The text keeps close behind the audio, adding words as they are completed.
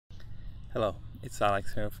Hello, it's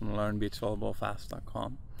Alex here from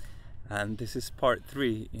LearnBeachVolleyballFast.com, and this is part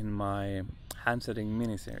 3 in my handsetting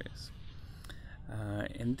mini-series.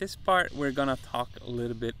 In this part we're gonna talk a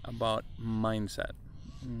little bit about mindset,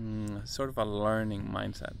 sort of a learning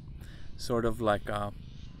mindset, sort of like a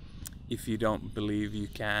if you don't believe you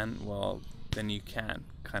can, well then you can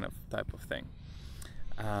kind of type of thing.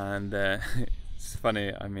 And it's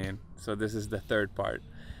funny, so this is the third part,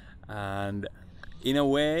 and in a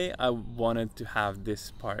way I wanted to have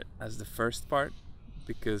this part as the first part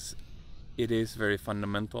because it is very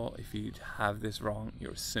fundamental. If you have this wrong,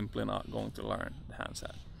 you're simply not going to learn the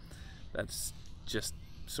handset. That's just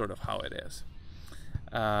sort of how it is.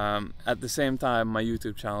 At the same time, my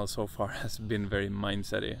YouTube channel so far has been very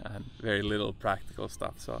mindset-y and very little practical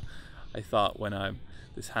stuff, so I thought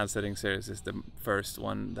this handsetting series is the first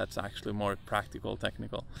one that's actually more practical,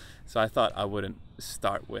 technical, so I thought I wouldn't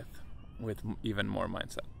start with even more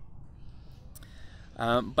mindset.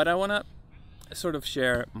 But I want to sort of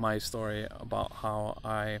share my story about how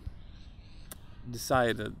I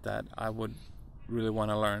decided that I would really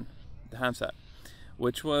want to learn the handset,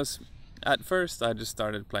 which was, at first I just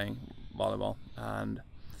started playing volleyball, and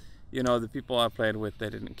the people I played with,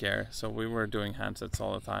 they didn't care, so we were doing handsets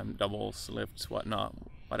all the time, doubles, lifts, whatnot,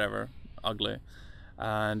 whatever, ugly,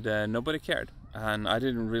 and nobody cared, and I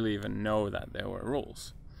didn't really even know that there were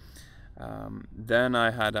rules. Then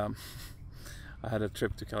I had a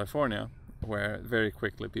trip to California where very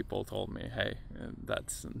quickly people told me, hey,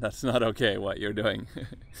 that's not okay what you're doing.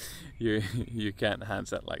 you can't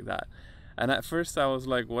handset like that. And at first I was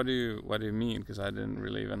like, what do you mean? Because I didn't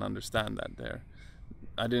really even understand that there.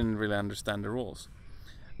 I didn't really understand the rules.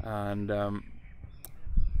 And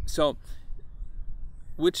so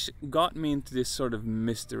which got me into this sort of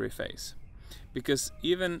mystery phase, because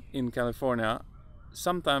even in California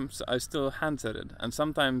sometimes I still handsetted, and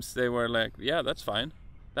sometimes they were like, yeah, that's fine,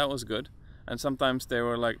 that was good, and sometimes they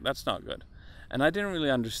were like, that's not good, and I didn't really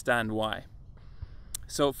understand why.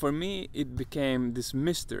 So for me it became this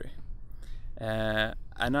mystery, and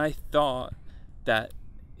I thought that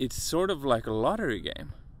it's sort of like a lottery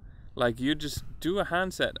game, like you just do a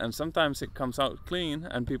handset and sometimes it comes out clean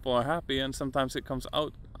and people are happy, and sometimes it comes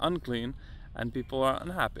out unclean and people are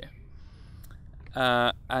unhappy.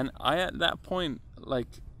 And I, at that point,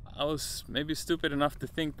 I was maybe stupid enough to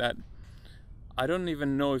think that I don't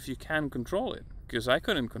even know if you can control it, because I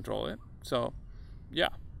couldn't control it. So yeah.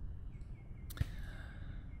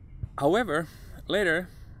 However, a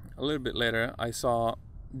little bit later, I saw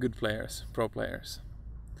good players, pro players,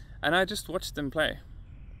 and I just watched them play,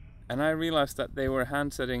 and I realized that they were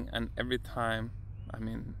handsetting, and every time,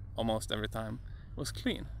 almost every time, it was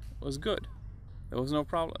clean, it was good, there was no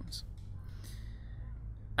problems.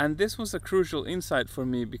 And this was a crucial insight for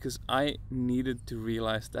me, because I needed to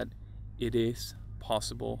realize that it is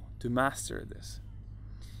possible to master this.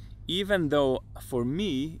 Even though for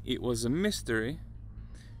me it was a mystery,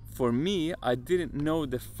 for me I didn't know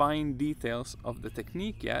the fine details of the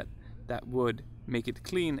technique yet that would make it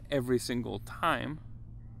clean every single time,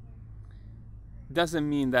 doesn't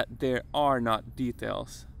mean that there are not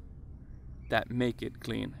details that make it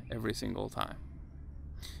clean every single time.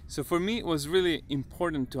 So for me it was really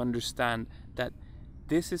important to understand that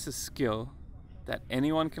this is a skill that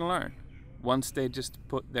anyone can learn once they just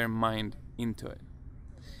put their mind into it.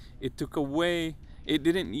 It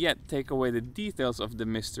didn't yet take away the details of the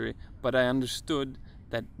mystery, but I understood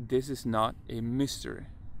that this is not a mystery.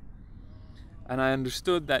 And I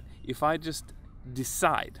understood that if I just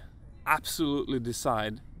absolutely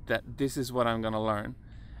decide that this is what I'm gonna learn,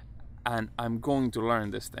 and I'm going to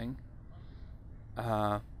learn this thing,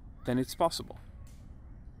 then it's possible.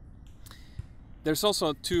 There's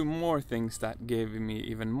also 2 more things that gave me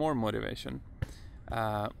even more motivation,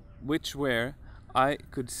 which were I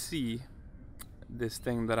could see this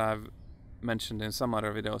thing that I've mentioned in some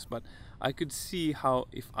other videos, but I could see how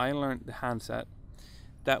if I learned the handset,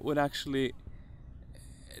 that would actually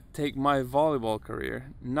take my volleyball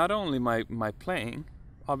career, not only my playing,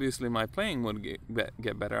 obviously my playing would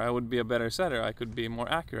get better, I would be a better setter, I could be more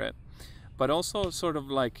accurate, but also sort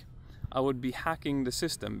of like I would be hacking the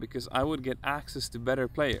system, because I would get access to better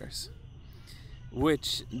players,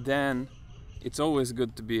 which then it's always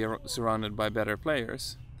good to be surrounded by better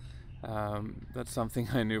players. That's something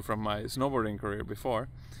I knew from my snowboarding career before.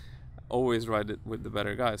 Always ride it with the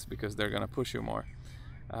better guys, because they're gonna push you more.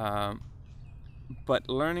 But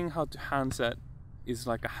learning how to handset is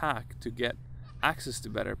like a hack to get access to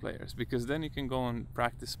better players, because then you can go and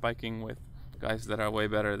practice spiking with guys that are way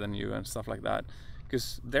better than you and stuff like that,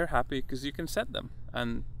 because they're happy because you can set them,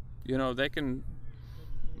 and they can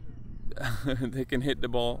they can hit the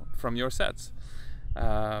ball from your sets.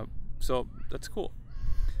 So that's cool.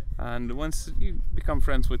 And once you become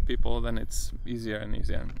friends with people, then it's easier and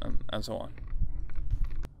easier, and so on.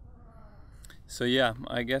 So yeah,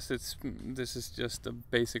 I guess this is just a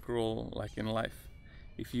basic rule like in life.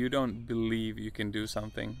 If you don't believe you can do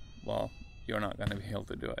something, well, you're not going to be able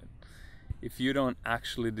to do it. If you don't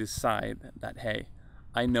actually decide that, hey,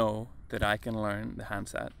 I know that I can learn the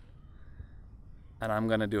handset and I'm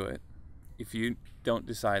going to do it. If you don't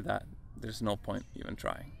decide that, there's no point even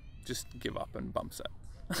trying. Just give up and bump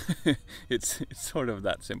set. It's sort of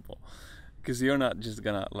that simple. Because you're not just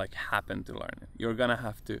gonna like happen to learn it. You're gonna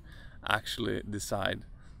have to actually decide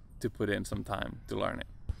to put in some time to learn it.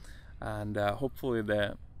 And hopefully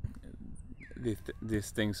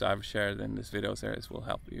these things I've shared in this video series will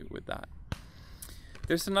help you with that.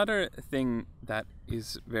 There's another thing that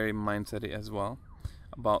is very mindset-y as well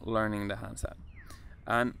about learning the handset.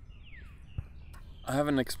 And I have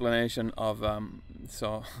an explanation of,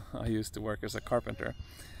 so I used to work as a carpenter.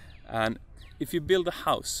 And if you build a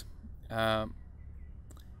house,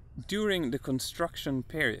 during the construction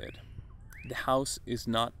period, the house is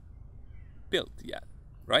not built yet,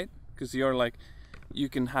 right? Because you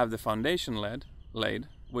can have the foundation laid,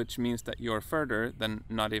 which means that you're further than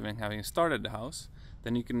not even having started the house.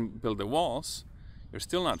 Then you can build the walls. You're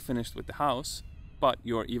still not finished with the house, but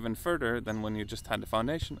you're even further than when you just had the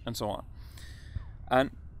foundation, and so on.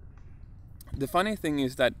 And the funny thing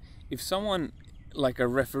is that if someone, like a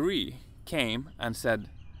referee, came and said,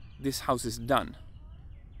 this house is done,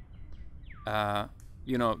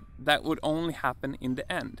 that would only happen in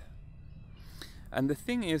the end. And the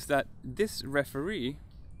thing is that this referee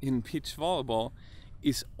in beach volleyball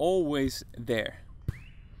is always there.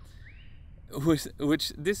 Which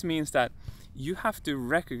this means that you have to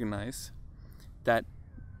recognize that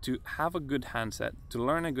to have a good handset, to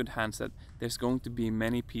learn a good handset, there's going to be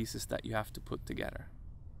many pieces that you have to put together.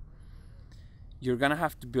 You're gonna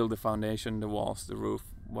have to build the foundation, the walls, the roof,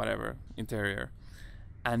 whatever, interior,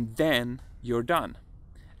 and then you're done.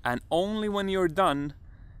 And only when you're done,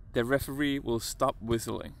 the referee will stop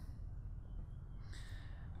whistling.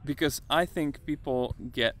 Because I think people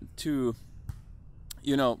get too,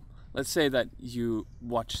 let's say that you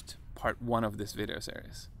watched part 1 of this video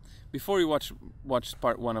series. Before you watched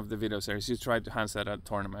part 1 of the video series, you tried to handset at a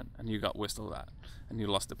tournament and you got whistled at and you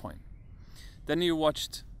lost the point. Then you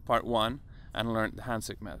watched part 1 and learned the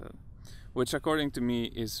handset method, which according to me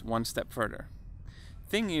is one step further.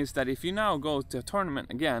 Thing is that if you now go to a tournament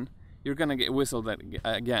again, you're gonna get whistled at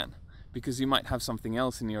again, because you might have something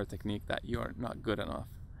else in your technique that you're not good enough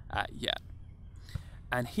at yet.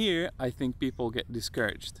 And here I think people get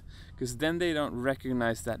discouraged, because then they don't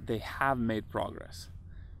recognize that they have made progress,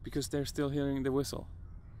 because they're still hearing the whistle.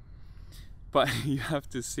 But you have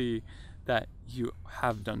to see that you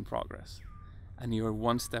have done progress and you're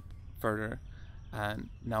one step further, and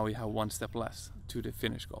now we have one step less to the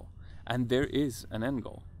finish goal. And there is an end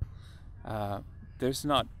goal.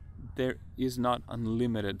 There is not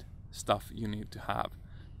unlimited stuff you need to have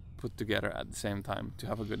put together at the same time to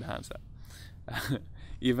have a good handset.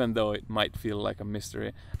 Even though it might feel like a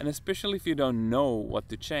mystery, and especially if you don't know what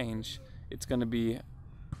to change, it's going to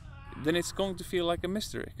feel like a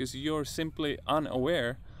mystery, because you're simply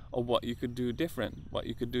unaware of what you could do different, what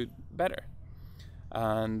you could do better.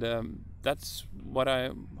 And that's what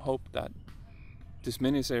I hope that this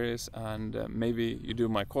mini-series, and maybe you do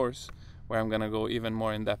my course where I'm gonna go even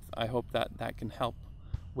more in depth, I hope that that can help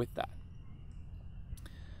with that.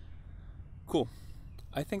 Cool.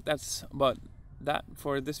 I think that's about that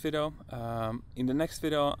for this video. In the next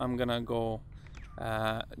video I'm gonna go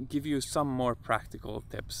give you some more practical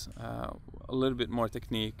tips, a little bit more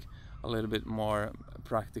technique, a little bit more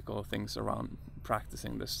practical things around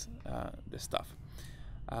practicing this stuff.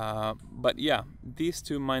 But yeah, these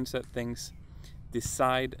 2 mindset things: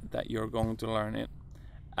 decide that you're going to learn it,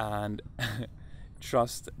 and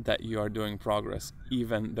trust that you are doing progress,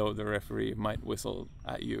 even though the referee might whistle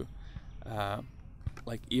at you.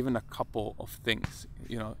 Like even a couple of things,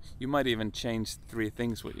 you might even change 3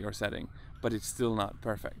 things with your setting, but it's still not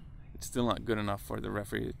perfect. It's still not good enough for the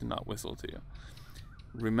referee to not whistle to you.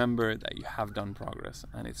 Remember that you have done progress,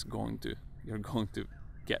 and you're going to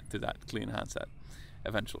get to that clean handset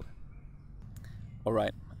eventually. All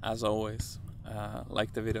right, as always,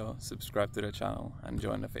 like the video, subscribe to the channel, and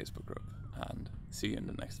join the Facebook group, and see you in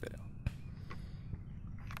the next video.